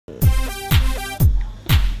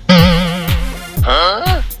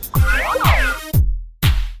Huh?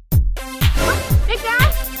 Hey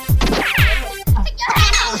guys!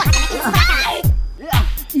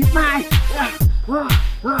 Eat mine!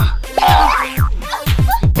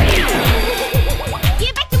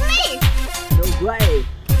 Give back to me! Don't play!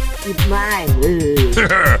 Eat mine!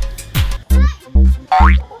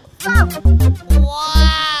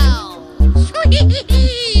 Wow!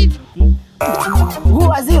 Sweet! Who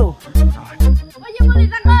are you? Bao nhiêu con thì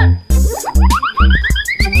tăng hơn?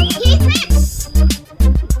 Eat it!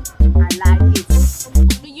 I like it.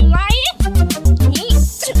 Do you like it? Eat!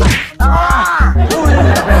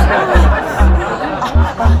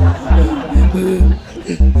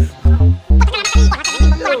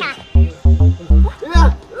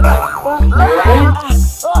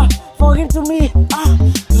 Forgive to me.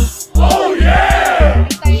 Oh yeah!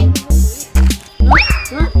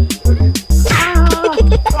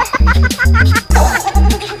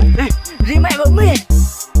 Remember me.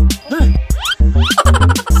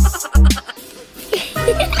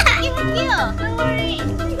 Give it you! Don't worry!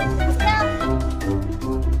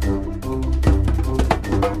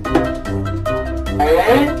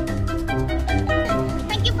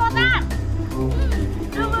 Thank you for that!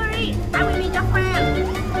 Don't worry, I will be your friend!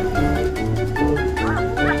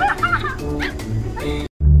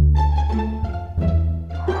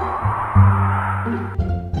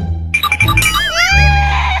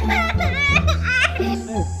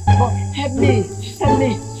 Help me. Help me.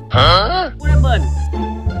 Huh? What happened?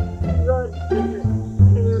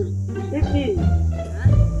 Help me.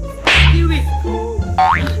 Kill it.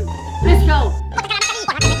 Let's go.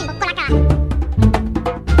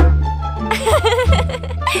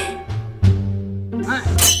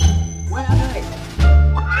 Where are they?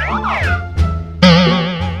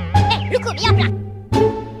 Look at me up!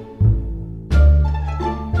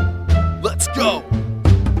 Let's go!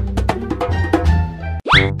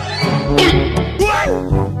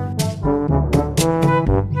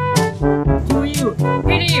 To you.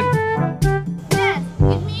 Hit him. Yes,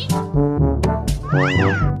 with me?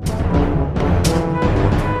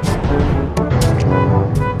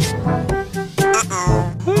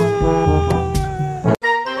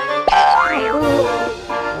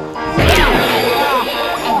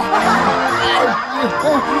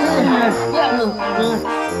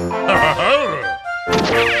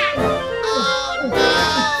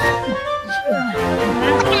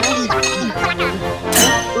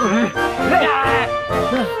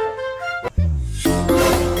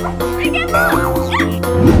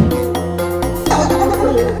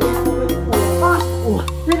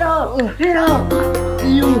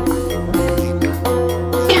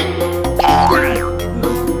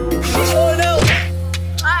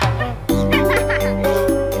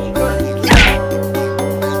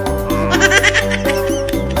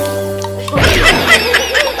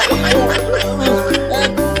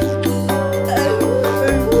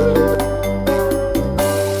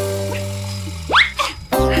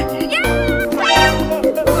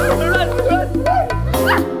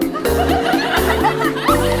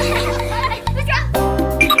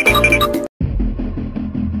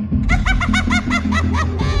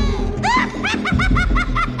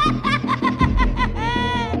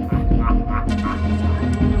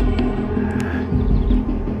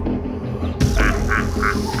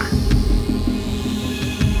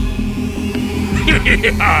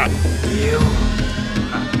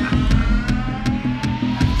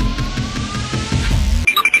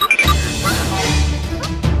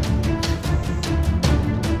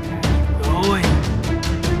 Rồi.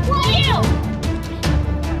 Wow!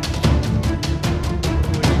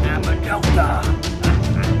 I'm a doctor.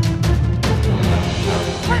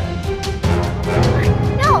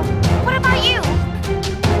 No! What about you?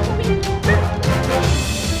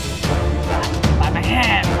 By my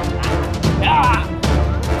hand. Ah.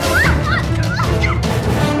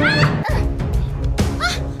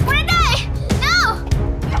 What a day! No!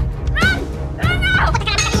 Run! Run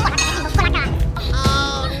now!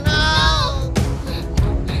 Oh no!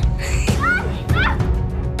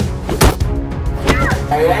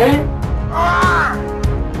 Are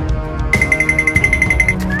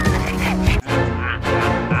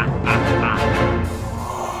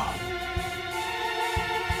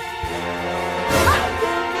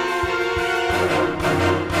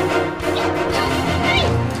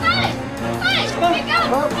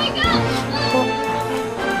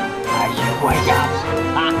you going out?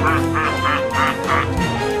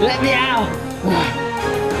 Let me out.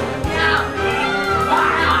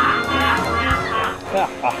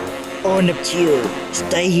 All of you,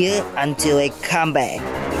 stay here until I come back.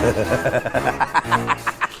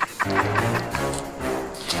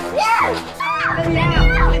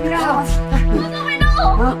 I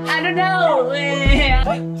don't know.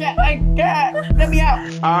 Let me out.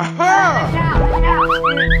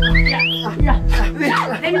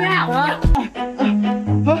 Let me out.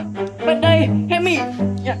 But they help me.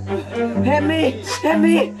 Help me. Help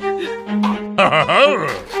me.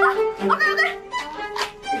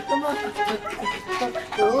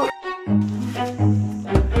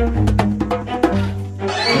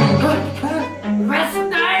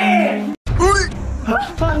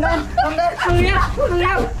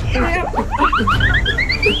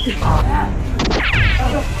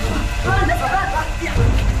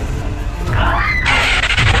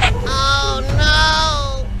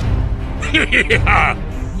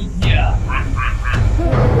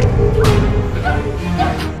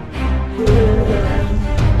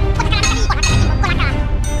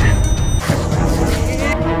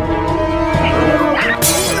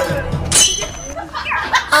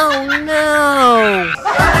 Oh no!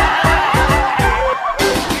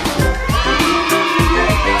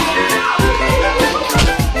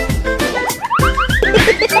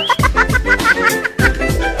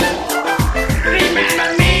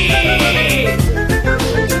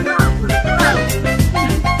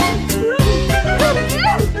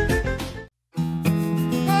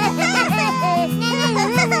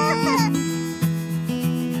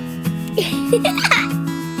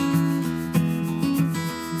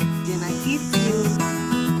 Can I kiss you?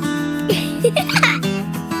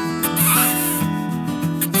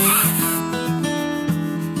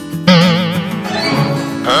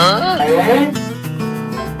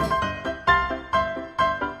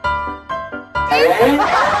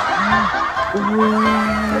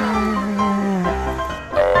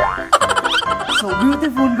 So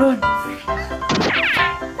beautiful, girl.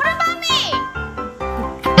 What about me?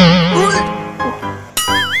 Who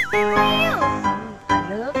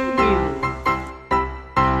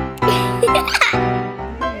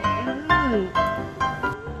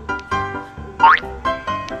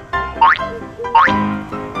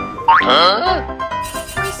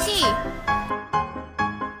is she?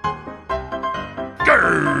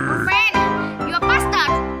 Friend, you a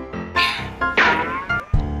bastard.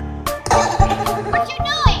 What you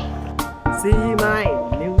doing? See my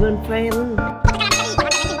new girlfriend.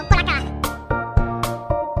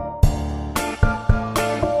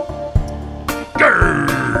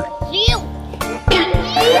 You.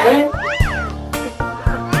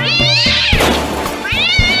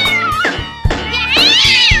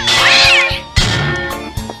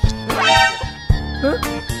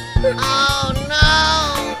 Oh no!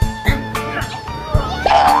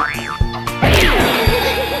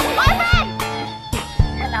 Boyfriend!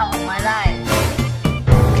 Get out of my life.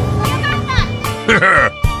 You bastard!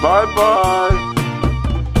 Bye-bye.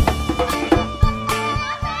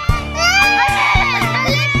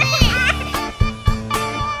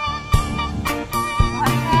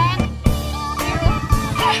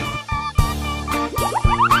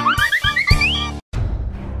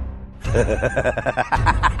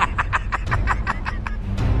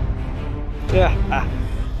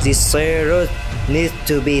 This Cyrus needs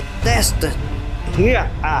to be tested. Who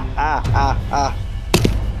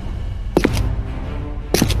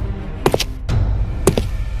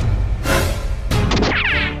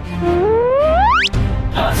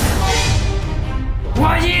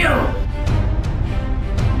are you?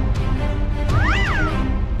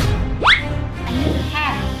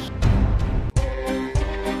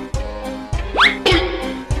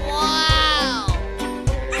 Wow!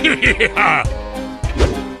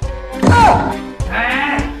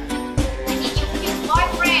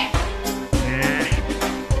 Boyfriend!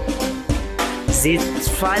 It's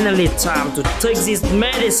finally time to take this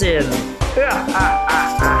medicine.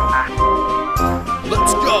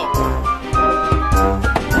 Let's go.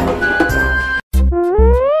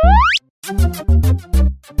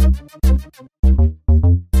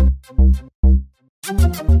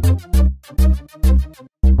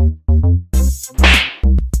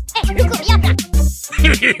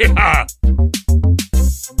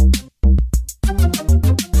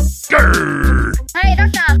 Hey,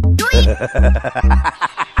 doctor, do it!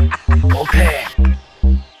 Okay.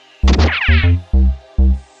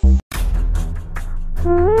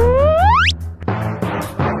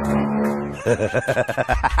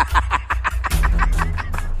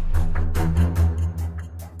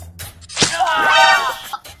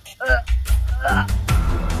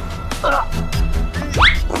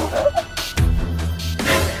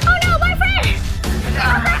 Oh no, boyfriend!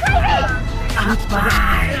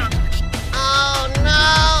 Oh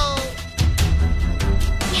no!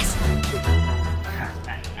 Yes!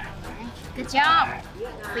 Good job!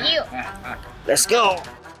 For you! Let's go.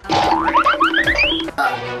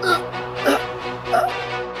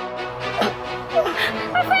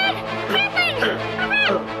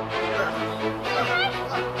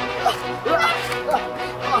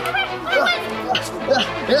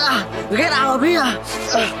 Get out of here!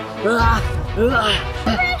 No, my friend!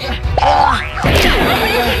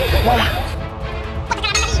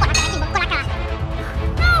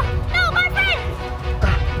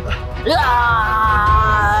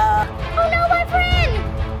 Oh no, my friend!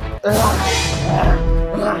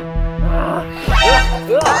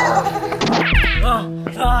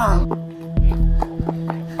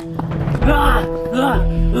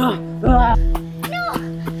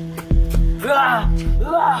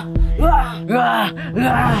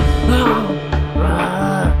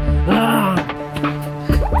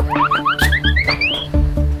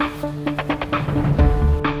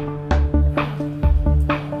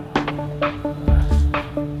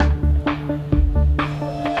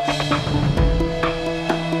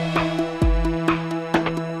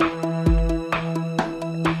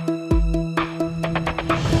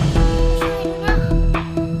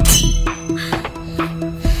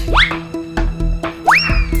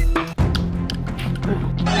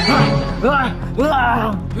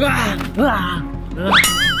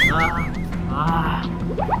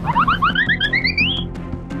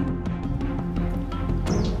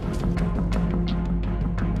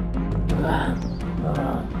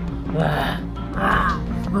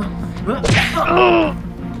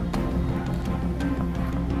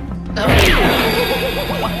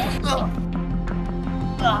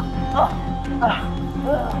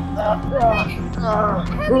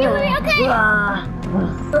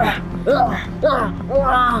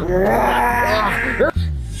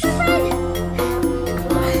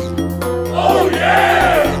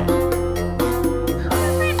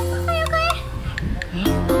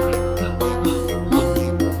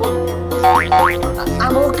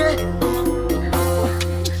 I'm okay.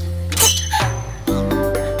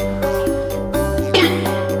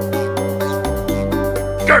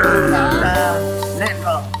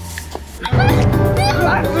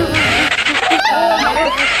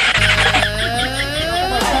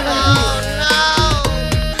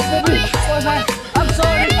 I'm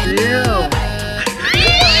sorry.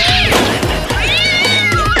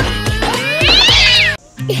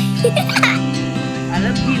 I love you. I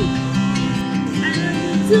love you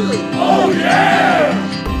too. Oh yeah!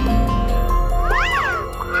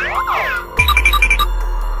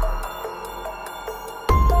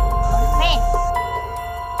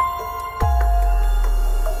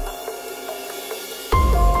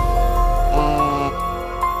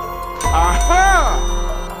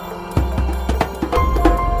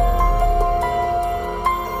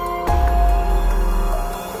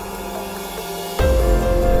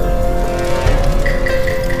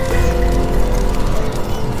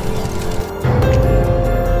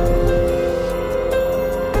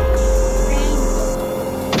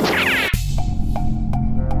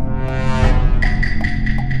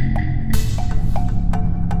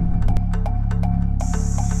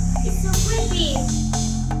 It's so pretty.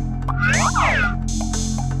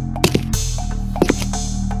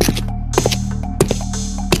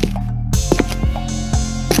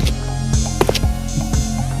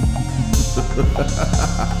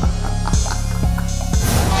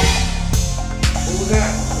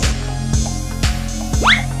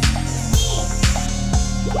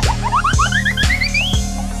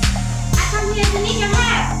 I come here to need your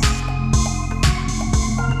help.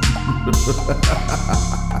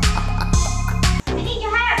 I need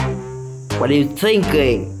your help. What are you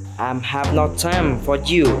thinking? I have no time for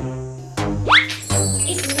you.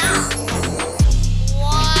 It's enough.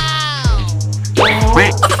 Wow!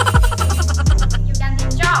 You've done the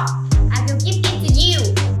job. I will give it to you.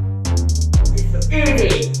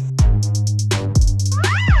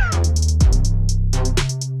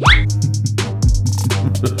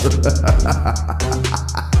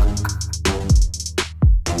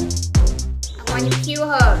 I want you to kill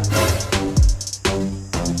her.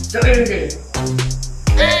 So easy.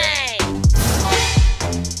 Hey!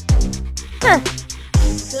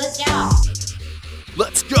 Good job.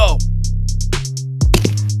 Let's go!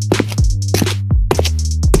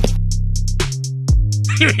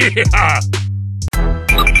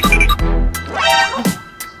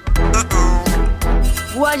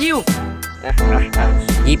 Who are you?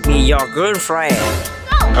 Give me your girlfriend.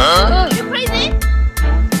 No, you crazy?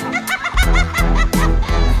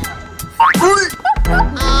 Oh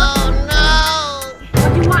no! What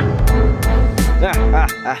do you want?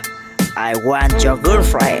 I want your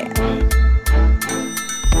girlfriend.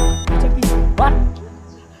 What?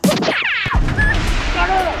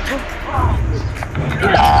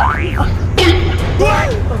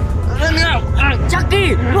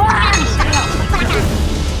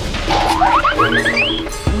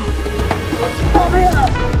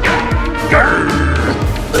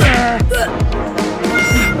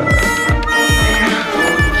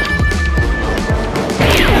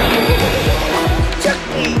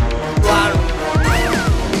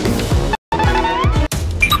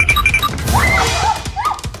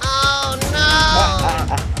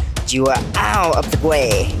 You are out of the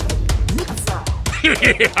way.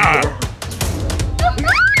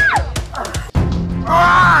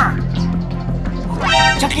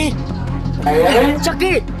 Chucky!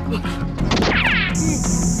 Chucky!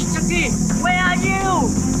 Chucky, where are you?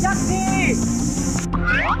 Chucky!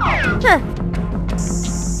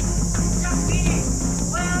 Chucky,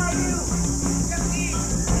 where are you? Chucky!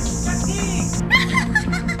 Chucky!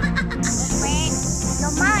 Wait,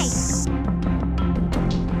 don't mind.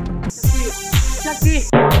 Chucky!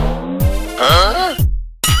 Huh?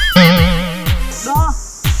 Đó!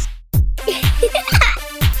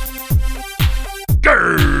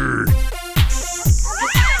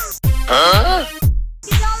 Huh?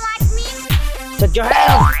 You don't like me? Shut your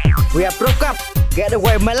hand! We are broke up! Get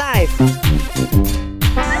away from my life! You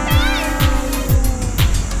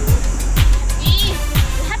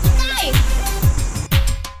have to die.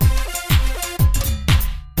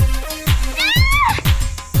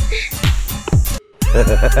 Let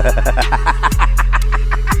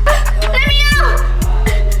me out!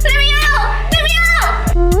 Let me out! Let me out!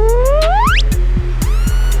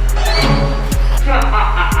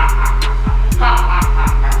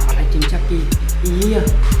 Anh chính Chucky. Ý à?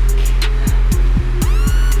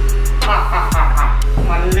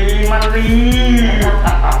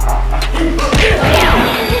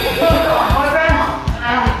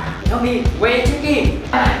 Help me! Wait, Chucky!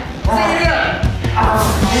 Stay here!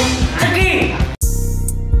 Chucky!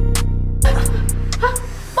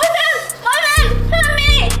 Boyfriend! Boyfriend! Help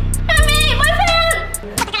me! Help me! Boyfriend!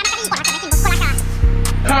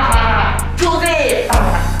 Chucky!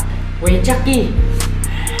 Wait, Chucky!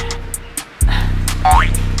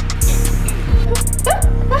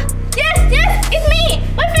 Yes! Yes! It's me!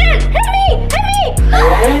 Boyfriend! Help me!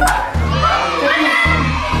 Help me!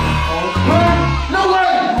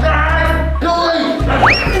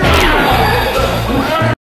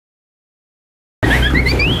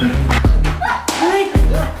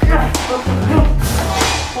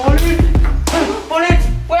 Police!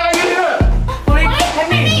 Where are you here? Police, help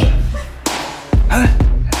me!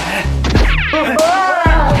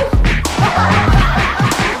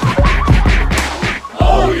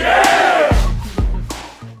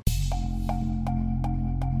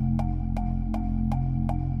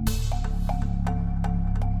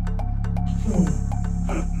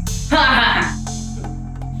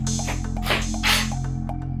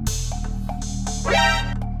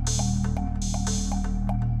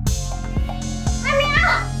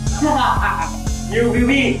 You will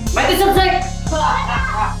be mấy cái sắp xếp.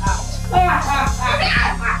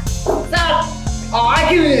 Sao? I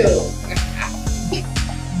kill you.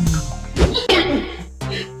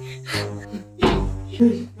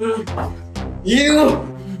 You.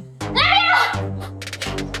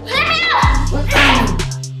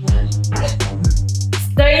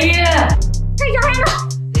 Stay here. Take your hand off!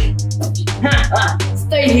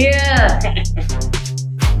 Stay here.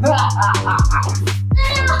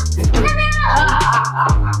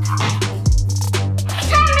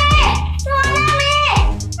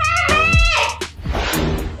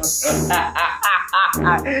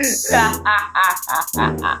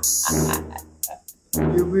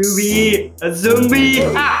 You will be a zombie.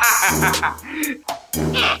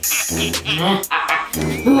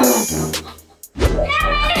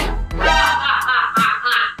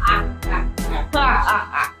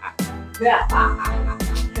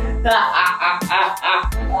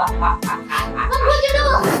 What would you do?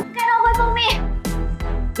 Get away from me!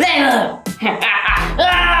 Never.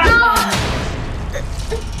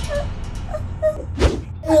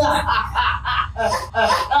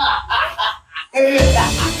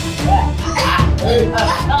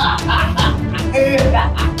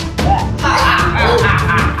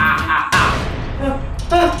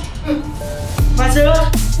 Master,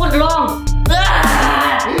 what's wrong?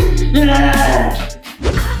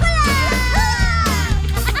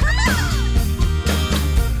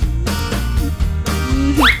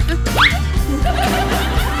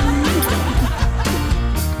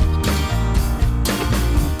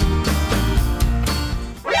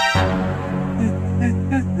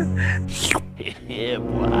 Yeah,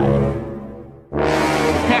 boy.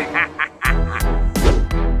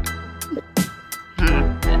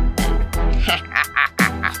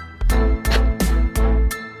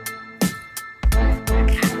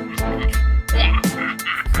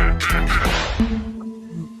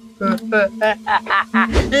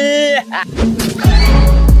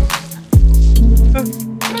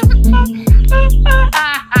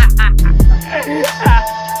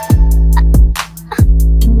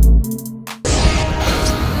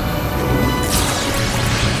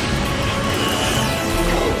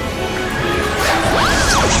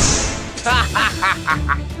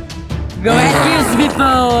 Go excuse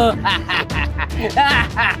people.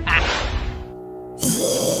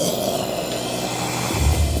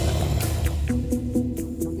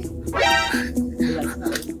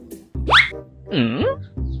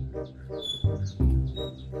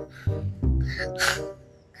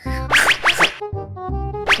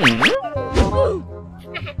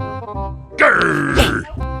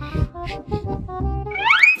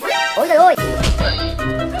 Ôi trời ơi.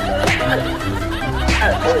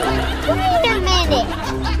 Wait a minute.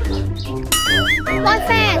 Boy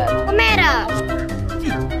fan, what's matter?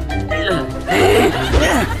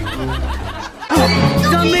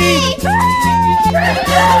 Tommy!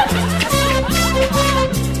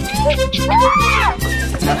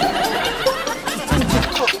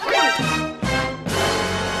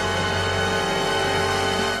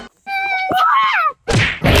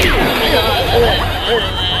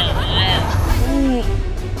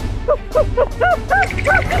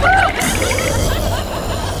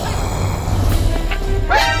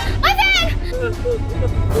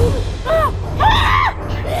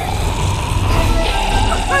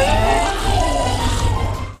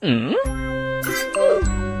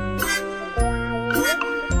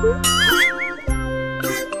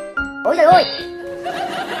 Ôi trời ơi.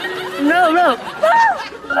 No, no.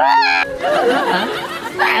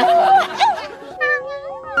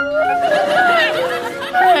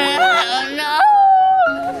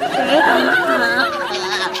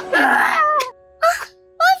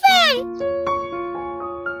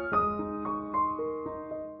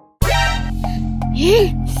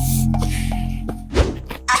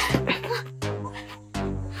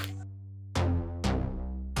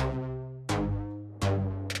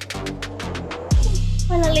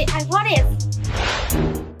 Finally, I got it.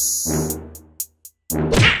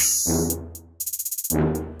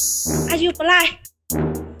 Are you blind?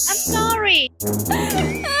 I'm sorry.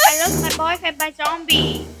 I lost my boyfriend by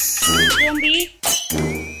zombie. Zombie?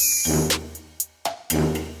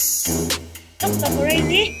 Dr.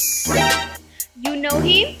 Crazy? You know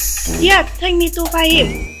him? Yeah, take me to find him.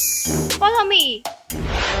 Follow me.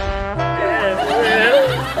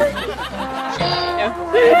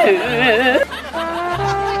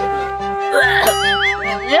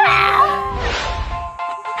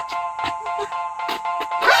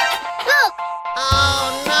 Look! Oh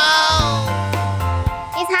no!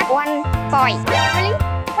 It had one boy. Really?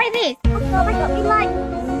 What is this? Let's go back up in line.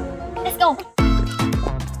 Let's go.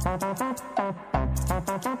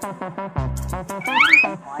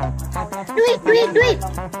 Do it, do it, do it.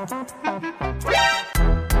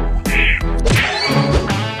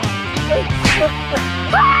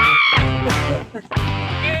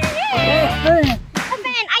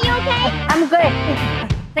 Fan, are you okay? I'm good.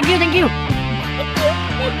 Thank you, thank you.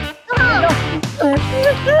 Come on.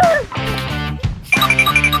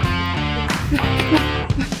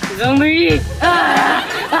 Zombie.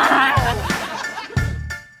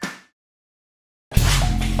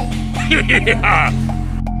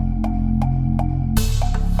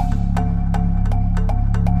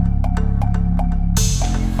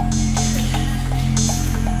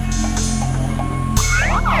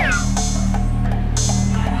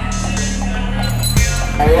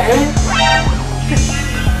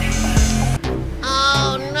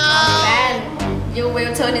 Oh no! Man, you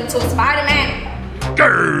will turn into Spider-Man.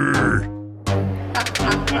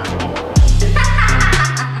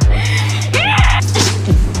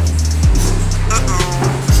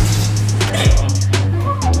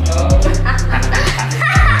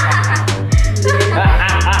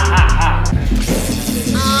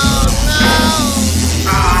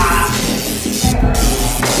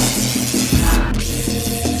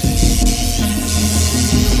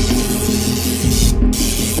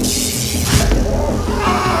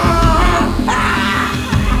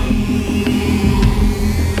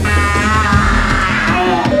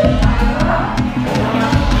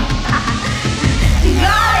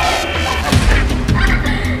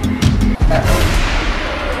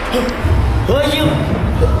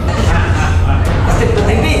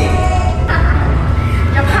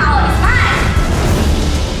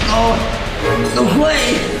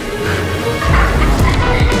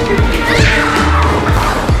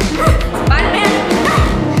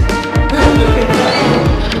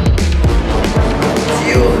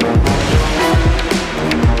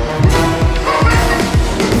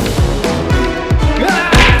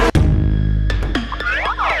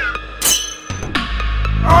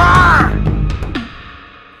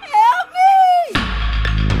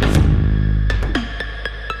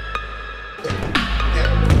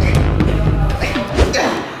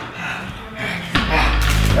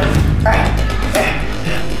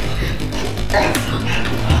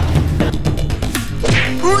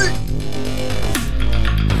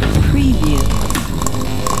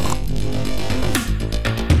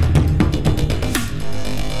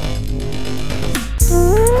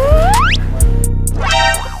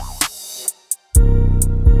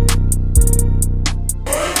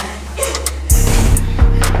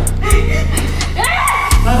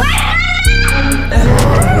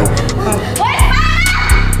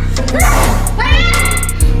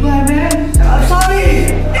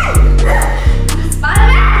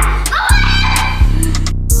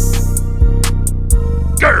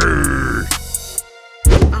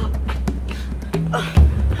 Spider-Man,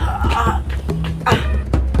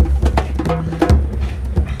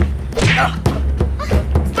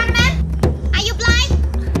 are you blind?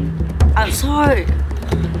 I'm sorry.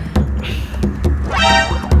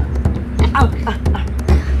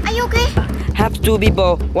 Are you okay? Have two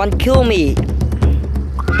people want kill me.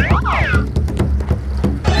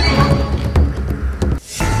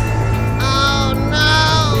 Oh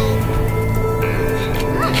no!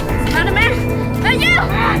 Spider-Man, where are you?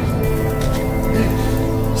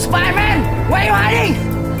 Spider-Man, where are you hiding?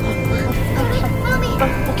 Follow me.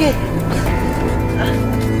 Okay.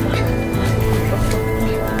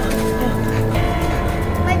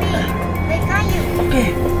 Baby, they got you. Okay.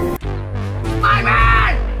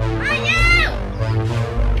 Spider-Man! Where are you?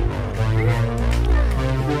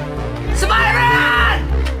 Spider-Man!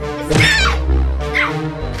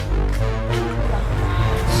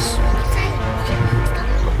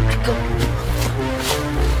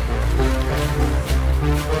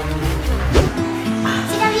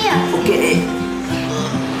 Sit down here. Okay.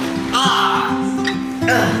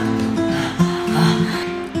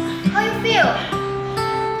 How you feel?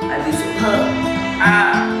 I feel so hurt.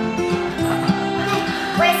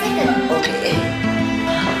 Wait a second. Okay.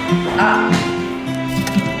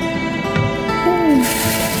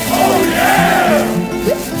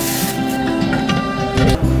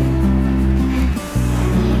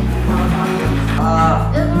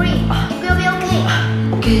 Don't worry, it will be okay.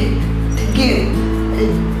 Okay. Thank you.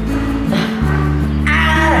 It's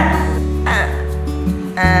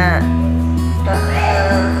okay.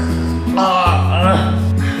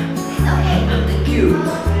 Thank you.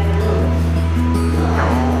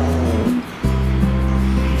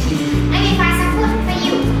 I will find some food for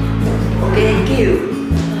you. Okay, thank you.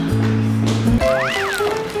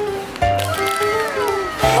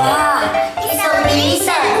 Wow, it's so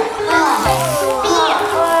delicious.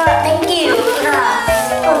 Thank you.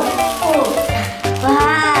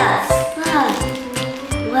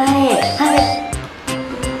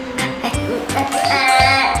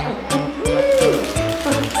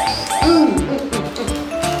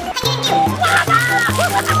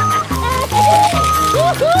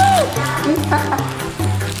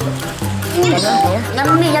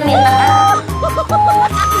 Yummy, yummy.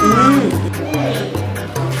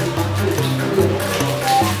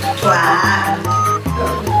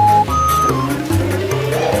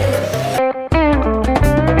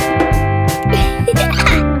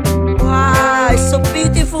 Wow, it's so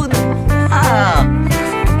beautiful.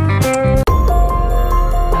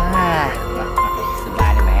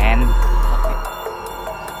 Spider-Man.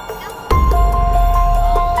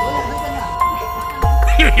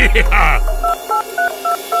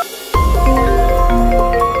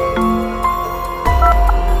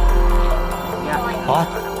 Hot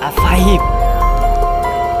A5.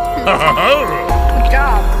 Good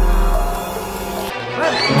job.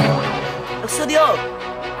 Studio,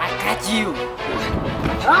 I got you.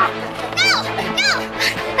 No!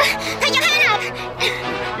 Put your hand up!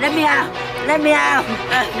 Let me out. Let me out.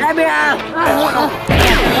 Let me out.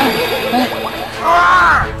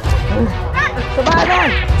 Spider-Man,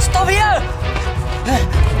 stop here.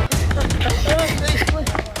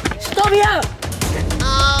 Stop here.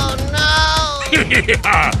 Oh no!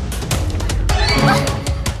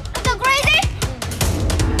 So crazy?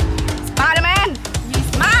 Spider-Man, he's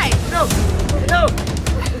mine. No, no.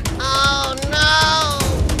 Oh no!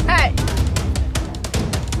 Hey,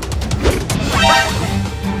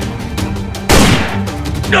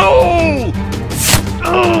 No!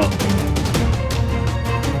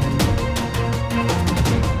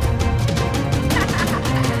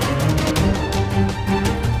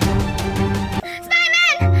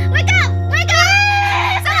 Spider-Man! Wake up! Wake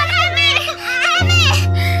up! Someone help me! Help me!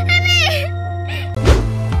 Help me!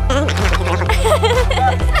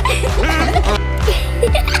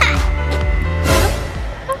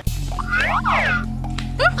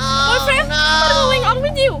 boyfriend, what is going on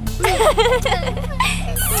with you?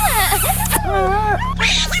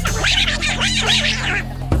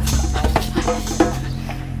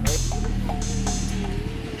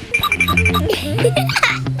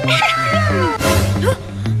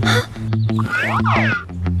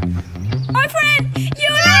 Boyfriend, you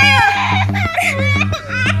liar!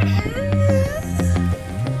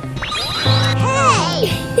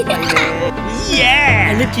 Yeah! I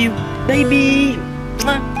love you, baby.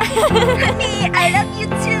 Honey, I love you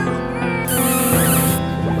too.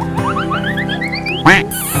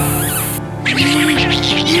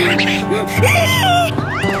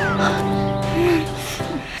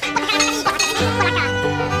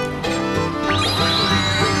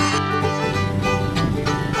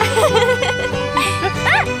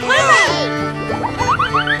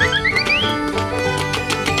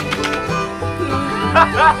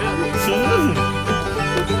 What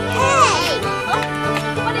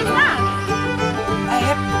is that? I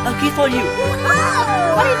have a gift for you.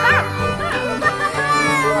 What is that?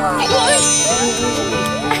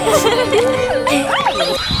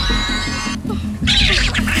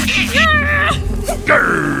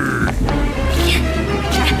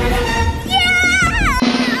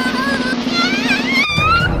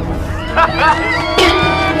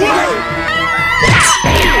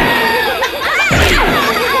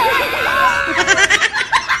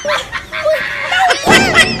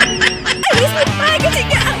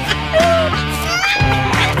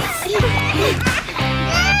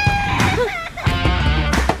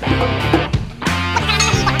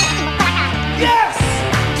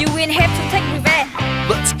 You will have to take revenge.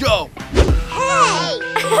 Let's go.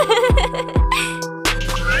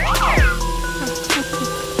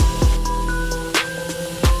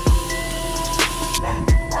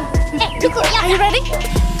 Are you ready?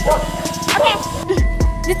 Okay.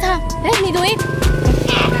 This time, let me do it.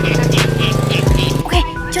 Okay,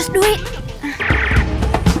 just do it.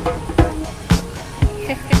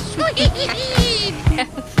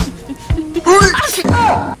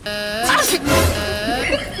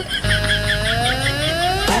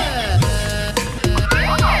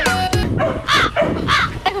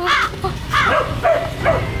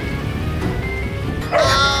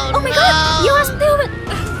 Oh my God, you are stupid.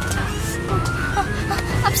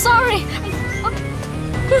 I'm sorry.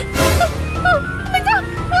 Oh my God,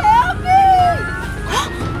 help me!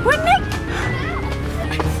 Redneck!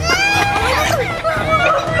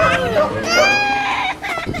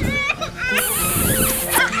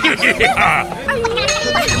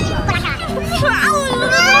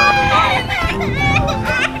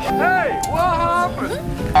 Hey, what happened?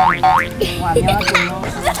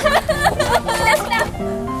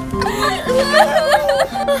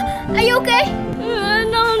 Are you okay?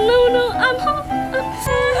 No, I'm home.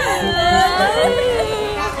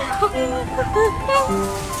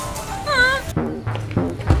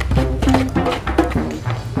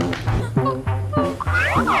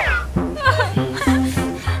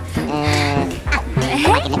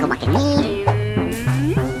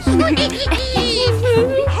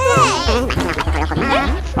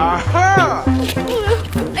 Aha!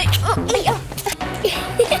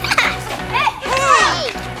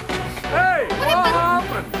 Hey, what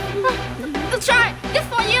happened? Try, it's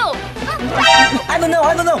for you. I don't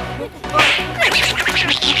know.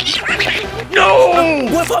 No!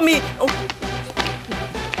 Wait for me. Oh.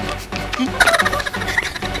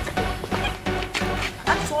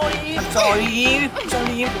 I'm sorry.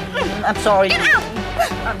 I'm sorry.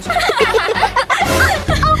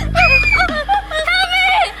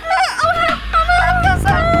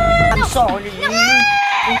 I'm sorry.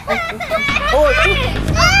 Oh.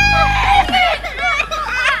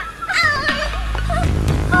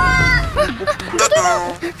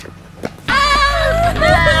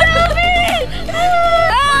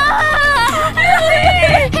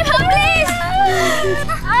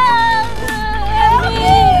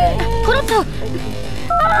 Cô doctor.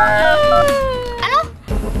 Alo.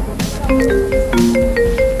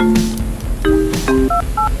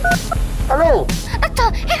 Hello! Doctor,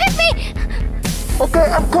 help me. Okay,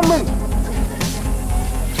 I'm coming.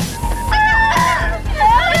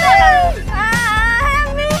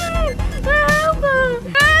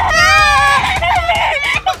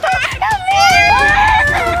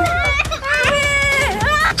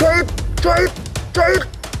 Tape!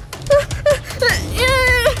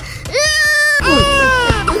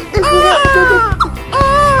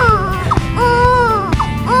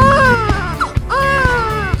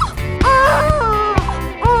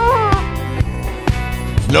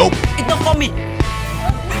 Nope. It's not for me.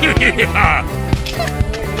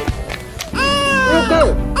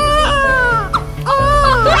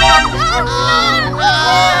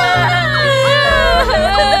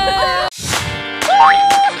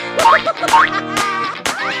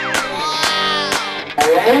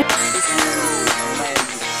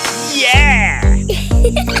 Yeah!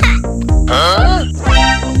 Huh?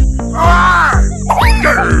 Ah!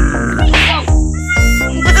 Grr!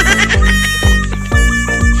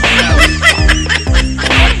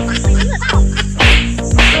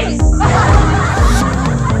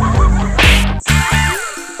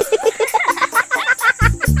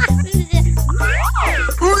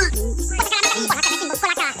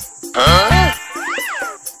 Huh?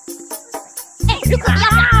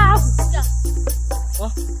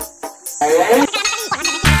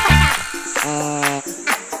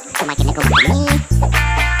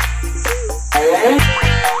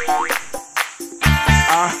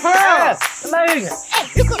 Aha! Move.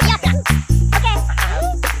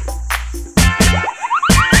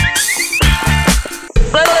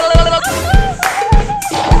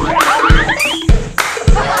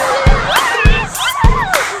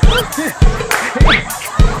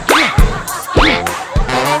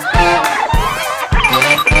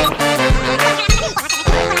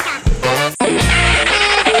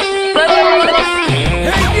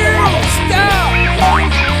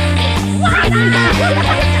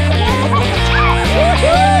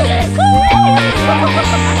 Let's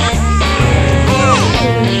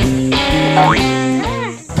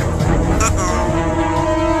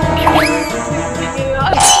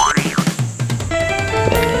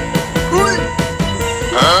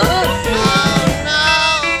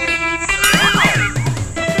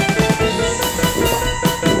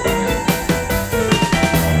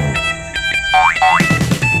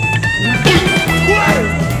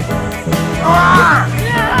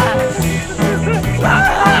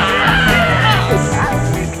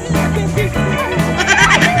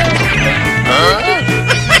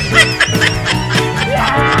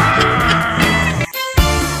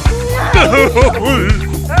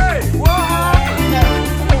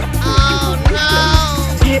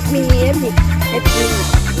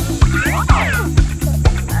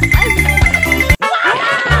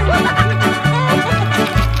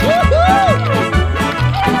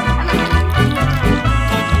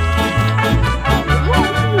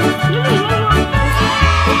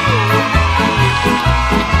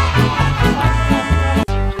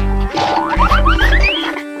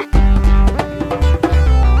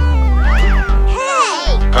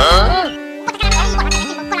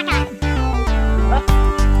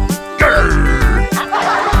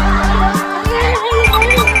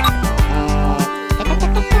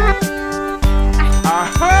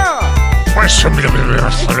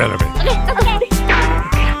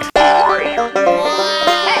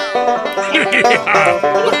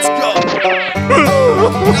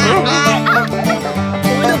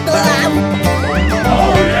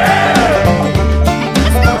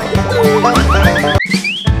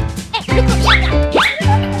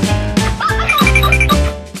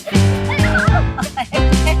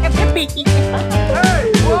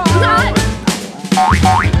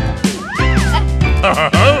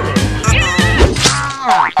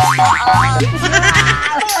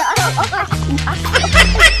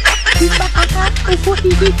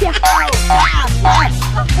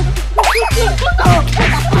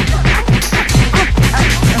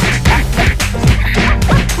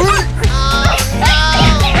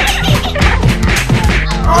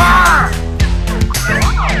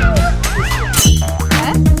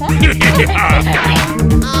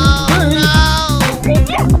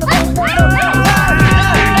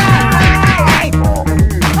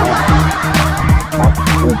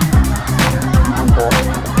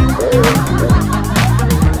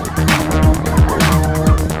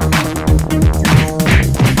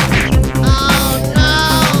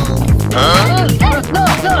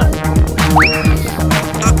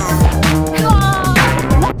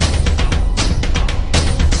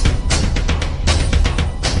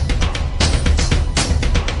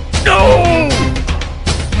go.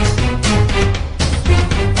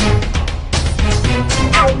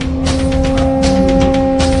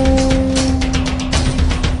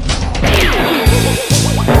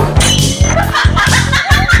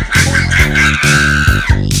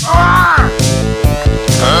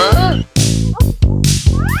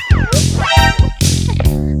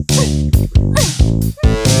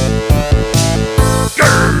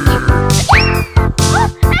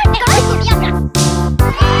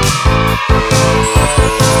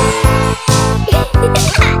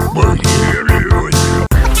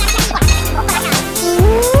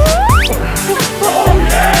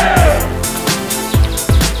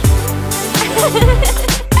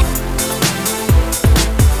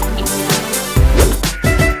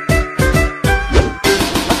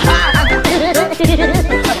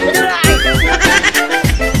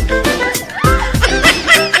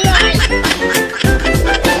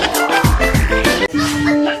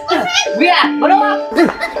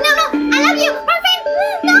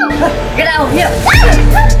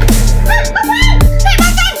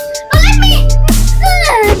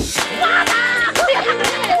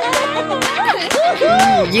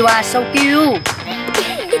 You are so cute.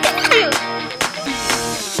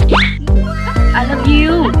 I love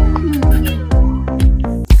you.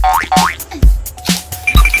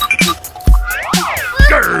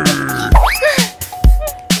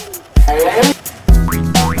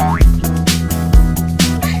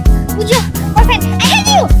 Would you, boyfriend? I hate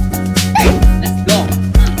you. Let's go.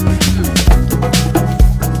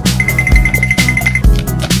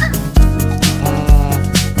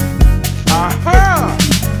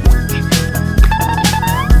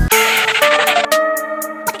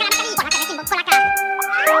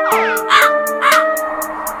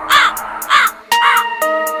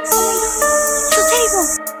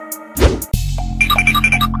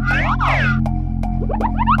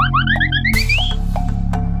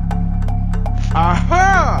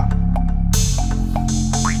 Aha!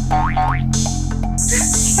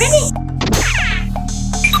 Ready?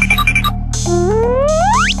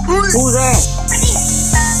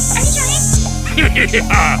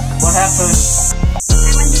 What happened?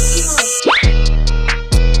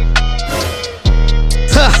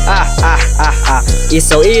 It's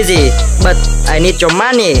so easy, but I need your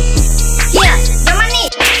money. Here, the money.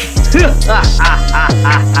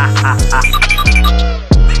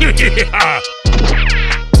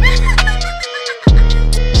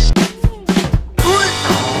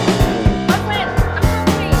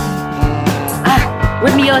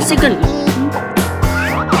 Wait me a second.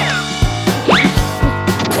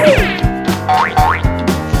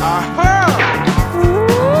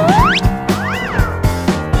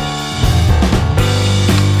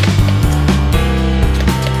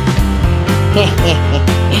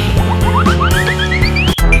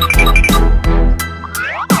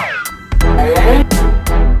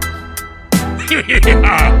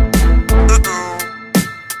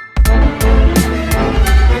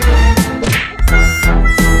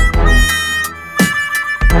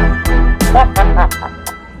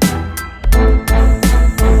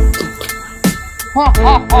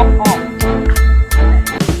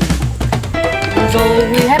 So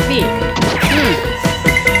we happy.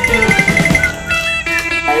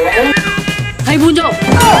 Hey Bunjo.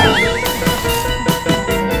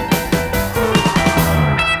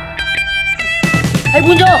 Hey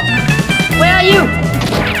Bunjo, where are you?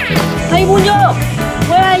 Hey Bunjo,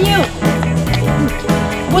 where are you?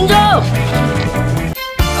 Bunjo.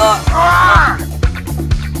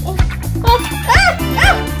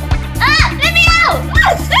 Let me out!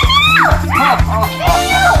 Let me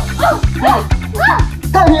out!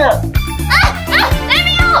 Come here. Let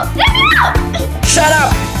me out! Let me out! Shut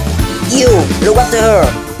up. You look after her.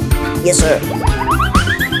 Yes, sir.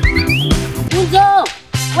 Bunjo,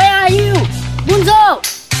 where are you? Bunjo.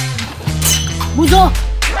 Bunjo.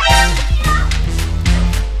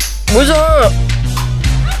 Buzo.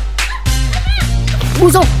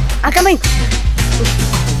 Bunjo, I'm coming.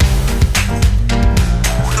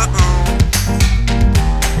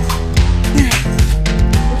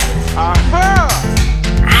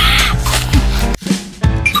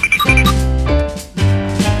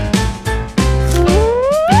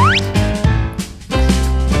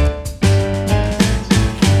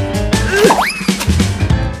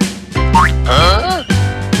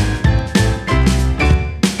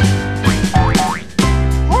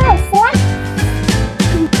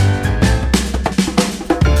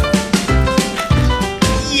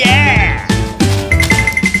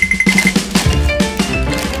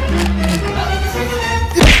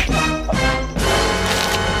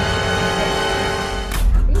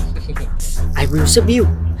 I will serve you.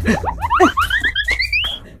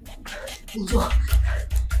 Bunjo.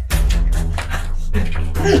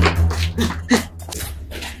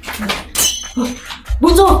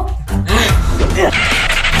 Bunjo.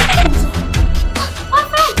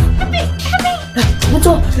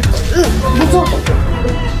 Bunjo.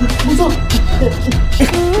 Bunjo.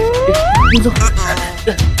 Bunjo.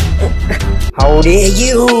 How dare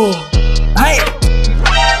you? Hey.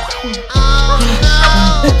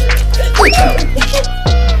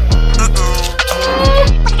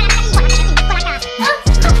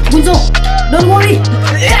 Bunjo, don't worry.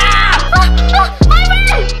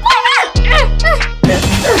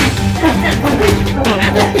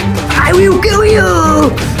 I will kill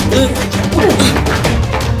you.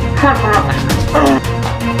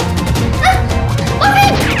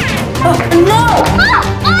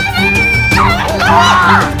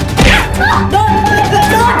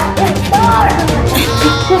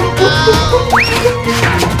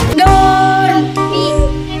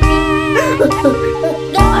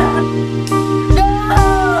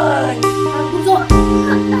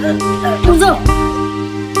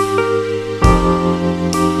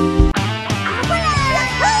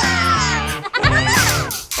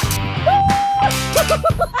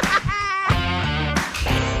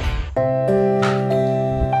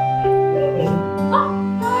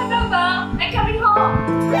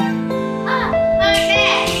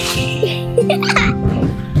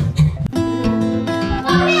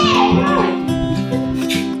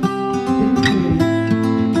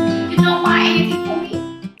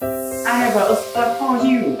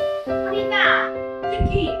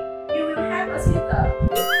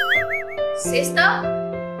 Sister,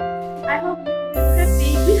 I hope you will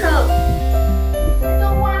be happy with her. I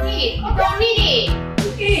don't want it. I don't need it.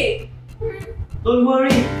 Okay. Don't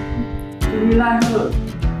worry. You will like her.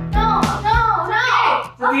 No.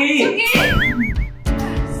 Okay. Okay.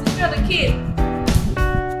 Secure the kid.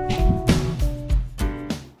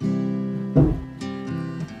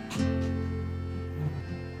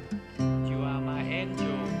 You are my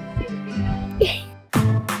angel.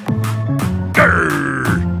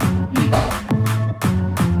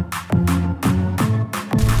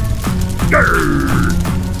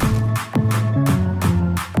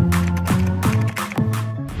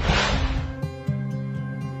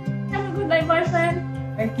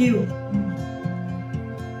 you.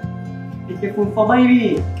 Be careful for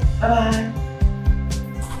baby. Bye bye.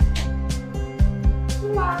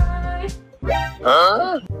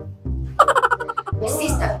 Bye. My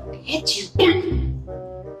sister, I hate you.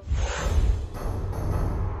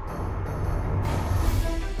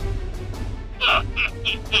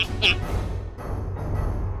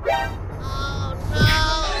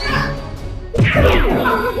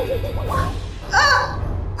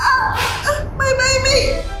 My baby!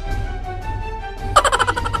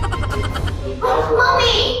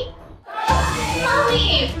 Mommy! Mommy!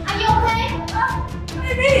 Are you okay?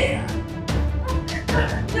 Baby!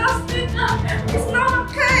 Justin, it's not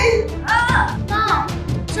okay! Mom!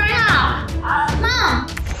 Turn up! Mom!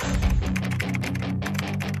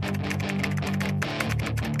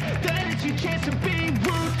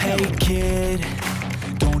 Hey kid,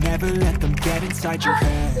 don't ever let them get inside your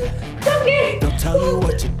head. They'll tell you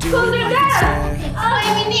what to do in life instead. What do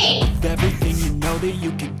you need? Everything you know that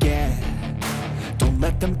you could get. Don't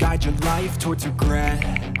let them guide your life towards regret.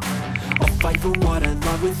 I'll fight for what I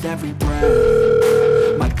love with every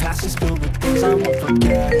breath. My past is filled with things I won't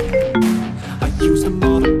forget. I use them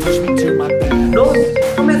all to push me to my best.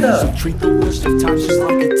 So treat the worst of times just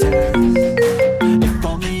like a test. If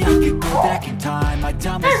only I could go back in time, I'd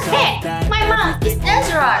tell myself Hey! that My mom is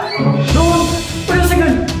dangerous! No! Wait a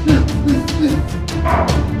second!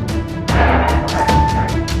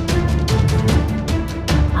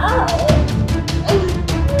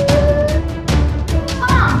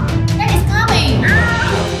 Mom! Dad is coming!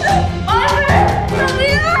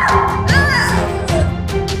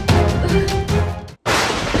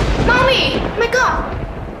 Mommy! Wake up!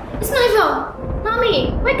 It's my fault!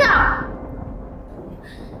 Mommy! Wake up!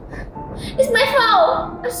 It's my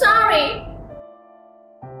fault! I'm sorry!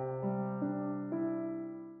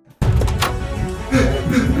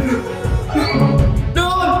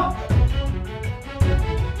 Don't!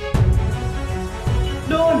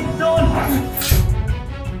 Don't!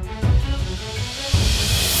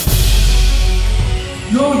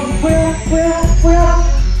 Where?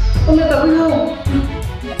 Con nghe tập không?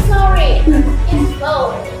 Sorry! It's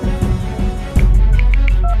slow!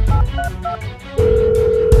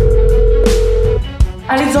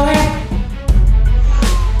 Ai lên gió em?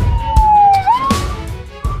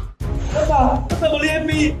 Doctor, believe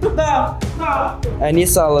me! Doctor! I need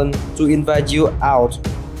Salon to invite you out.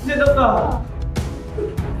 Yes, doctor!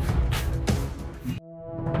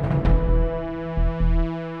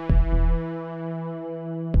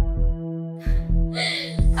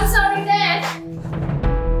 I'm sorry, Dad!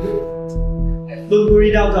 Don't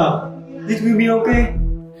worry, doctor. This will be okay.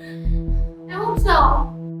 I hope so!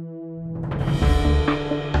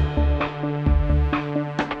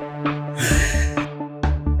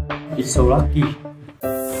 It's so lucky.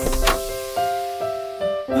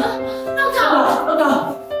 Doctor!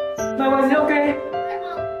 My wife is okay?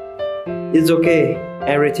 It's okay.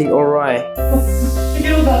 Everything alright. Thank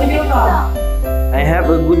you, doctor. I have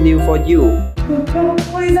a good news for you.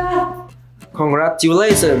 What is that?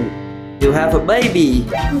 Congratulations. You have a baby.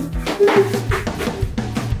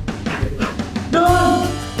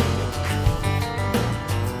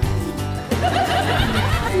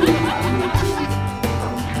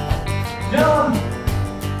 Don't!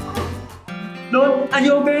 Don't! Are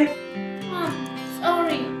you okay? Mom,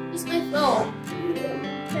 sorry. It's my fault.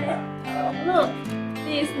 Look,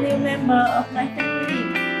 this new member of my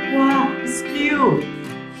family. Wow, it's cute.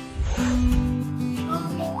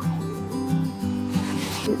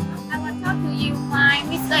 I want to talk to you. My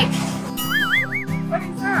mistake. What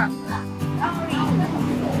is that?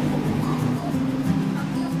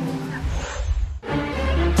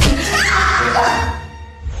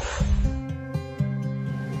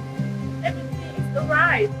 Everything is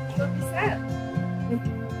alright. Don't be sad.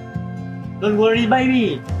 Don't worry,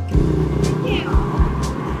 baby.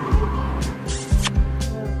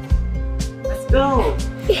 Let's go.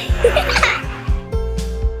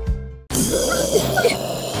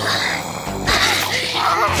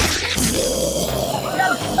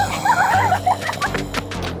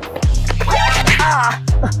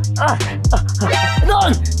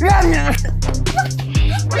 Run! Run!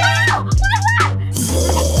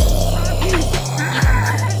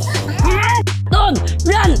 Run!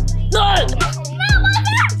 Run! Run!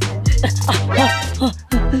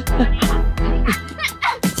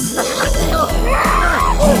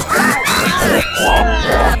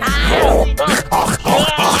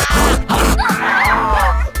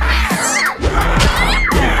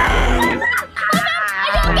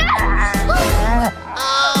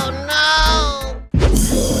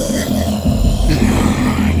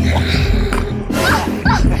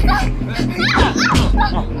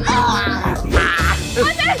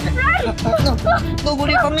 Tunggu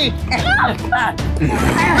di kami.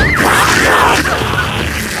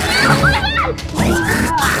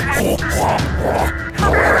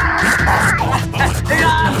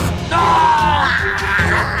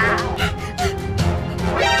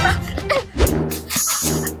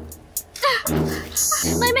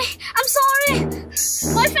 Baby, I'm sorry.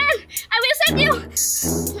 Boyfriend, I will save you.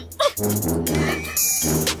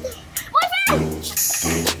 Boyfriend.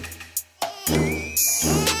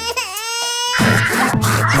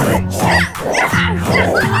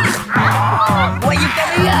 Why you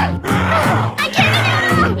come here? I can't.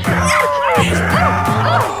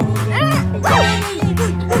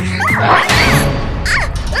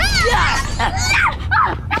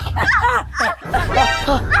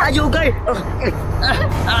 Are you okay?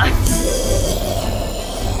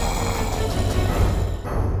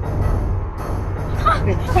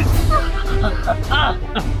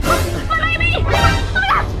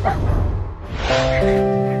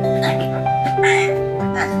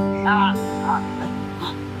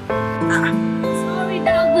 Sorry,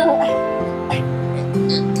 dog.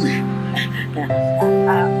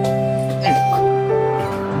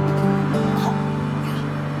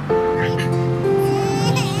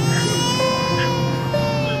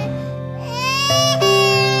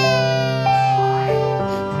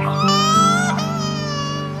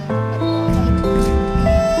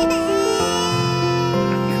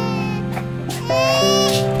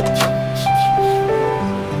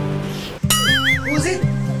 Who's it?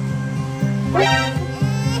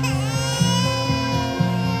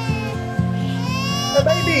 A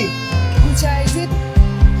baby. Which eye is it?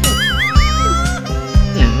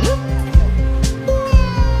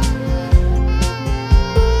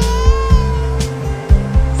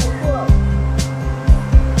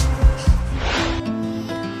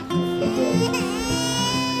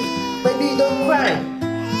 Baby, don't cry.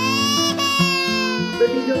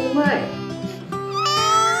 Baby, don't cry.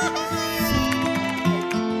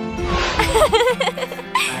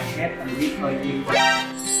 I have a gift for you.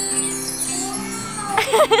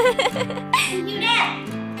 Thank you, Dad.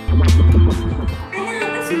 I have a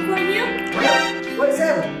question for you. What's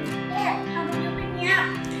up? Dad, how do you pick me up?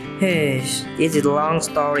 Hey, this is a long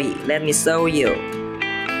story. Let me show you.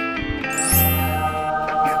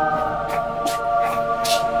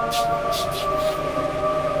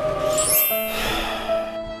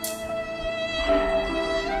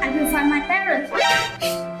 I will find my parents.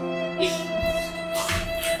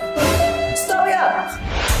 Stop here.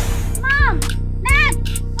 Mom! Dad!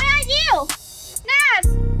 Where are you? Dad!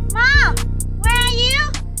 Mom! Where are you?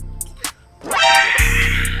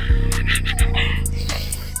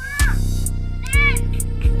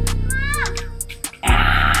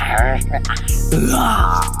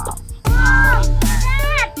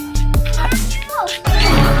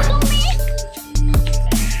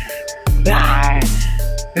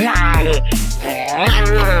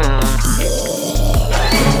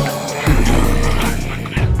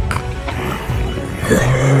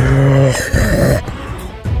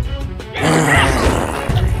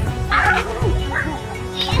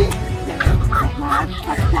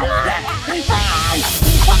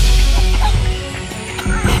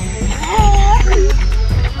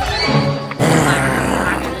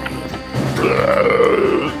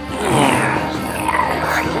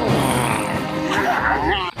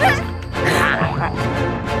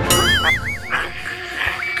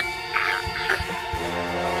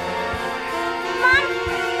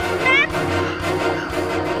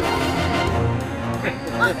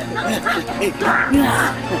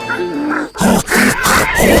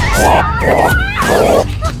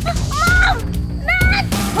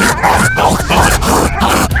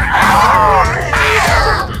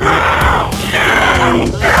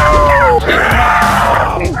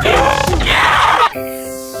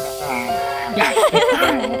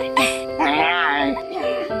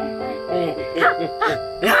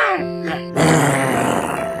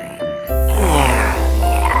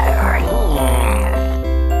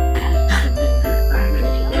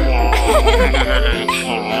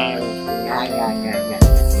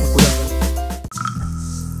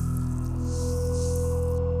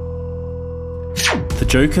 The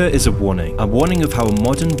Joker is a warning of how a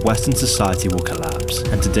modern Western society will collapse.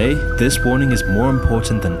 And today, this warning is more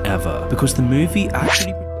important than ever, because the movie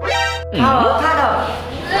actually...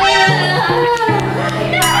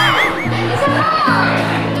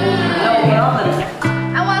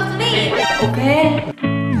 I want to leave. Okay.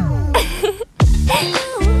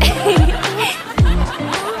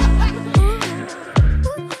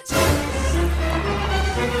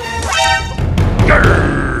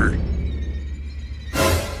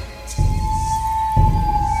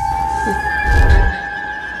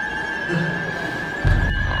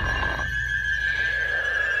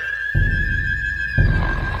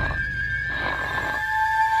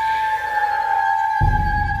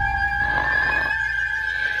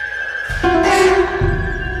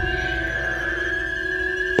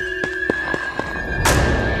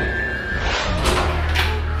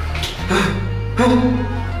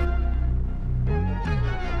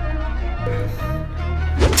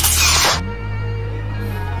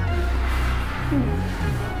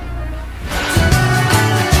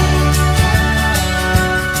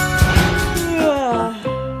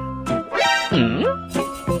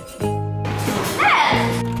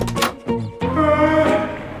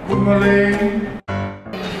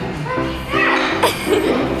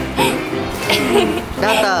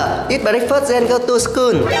 Data, eat breakfast and go to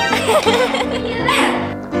school.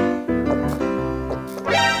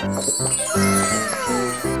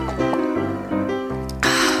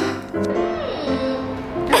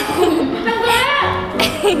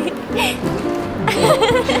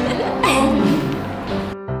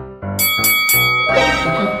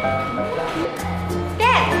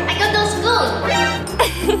 Dad, I go to school.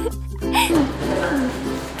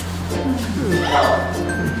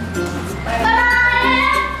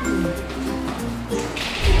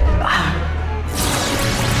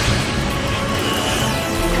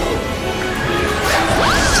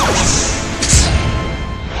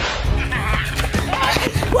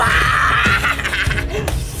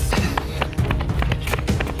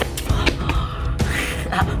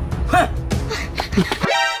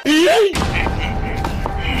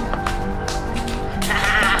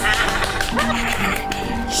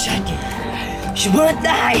 She won't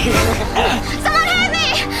die. Someone help me!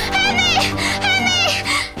 Help me!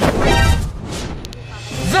 Help me!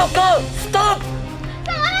 Joker, stop!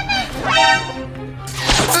 Someone help me!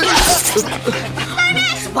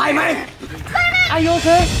 Spider-Man! Are you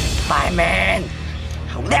okay? Spider-Man!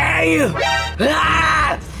 How dare you!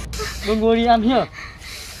 Ah! Don't worry, I'm here.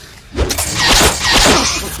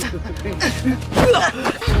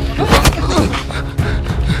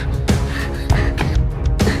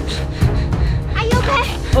 Are you okay?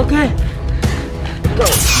 Okay. Go!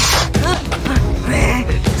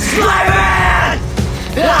 Spider-Man!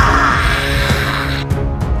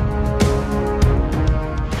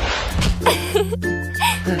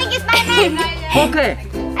 Thank you, Spider-Man! Okay.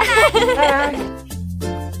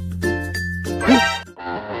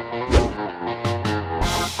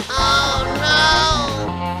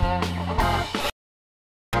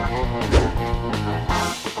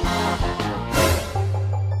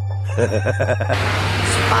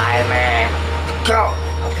 Spider-Man! Go!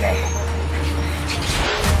 Okay.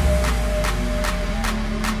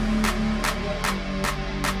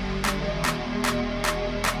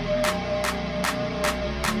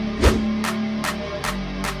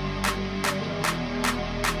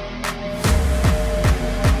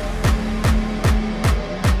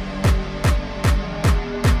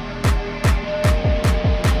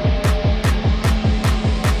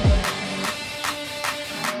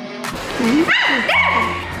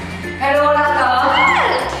 Hello,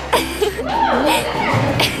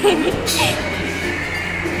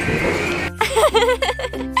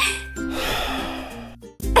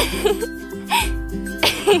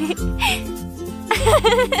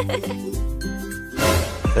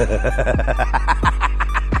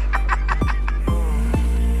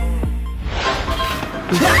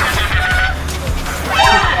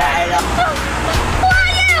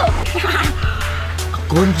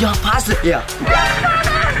 Couldn't you pass it here?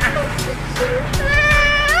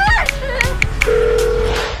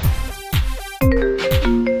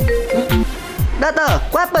 Data,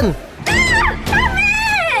 what happened?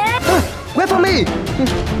 Wait for me!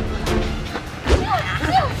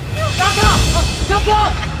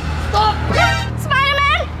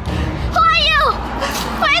 Spider-Man! Who are you?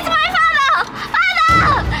 Where's my father? Father!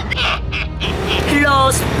 Hello,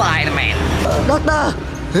 Spider-Man! Doctor!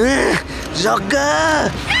 Joker!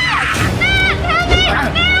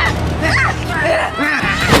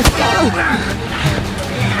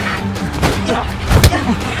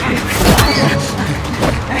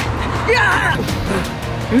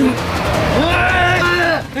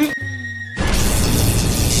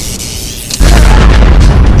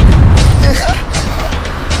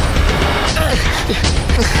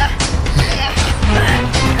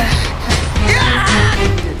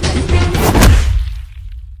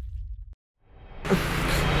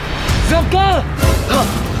 Joker!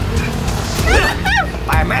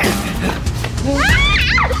 Spider-Man! Who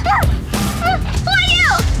are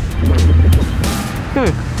you?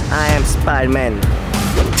 I am Spider-Man.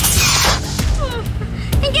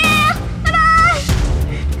 Again!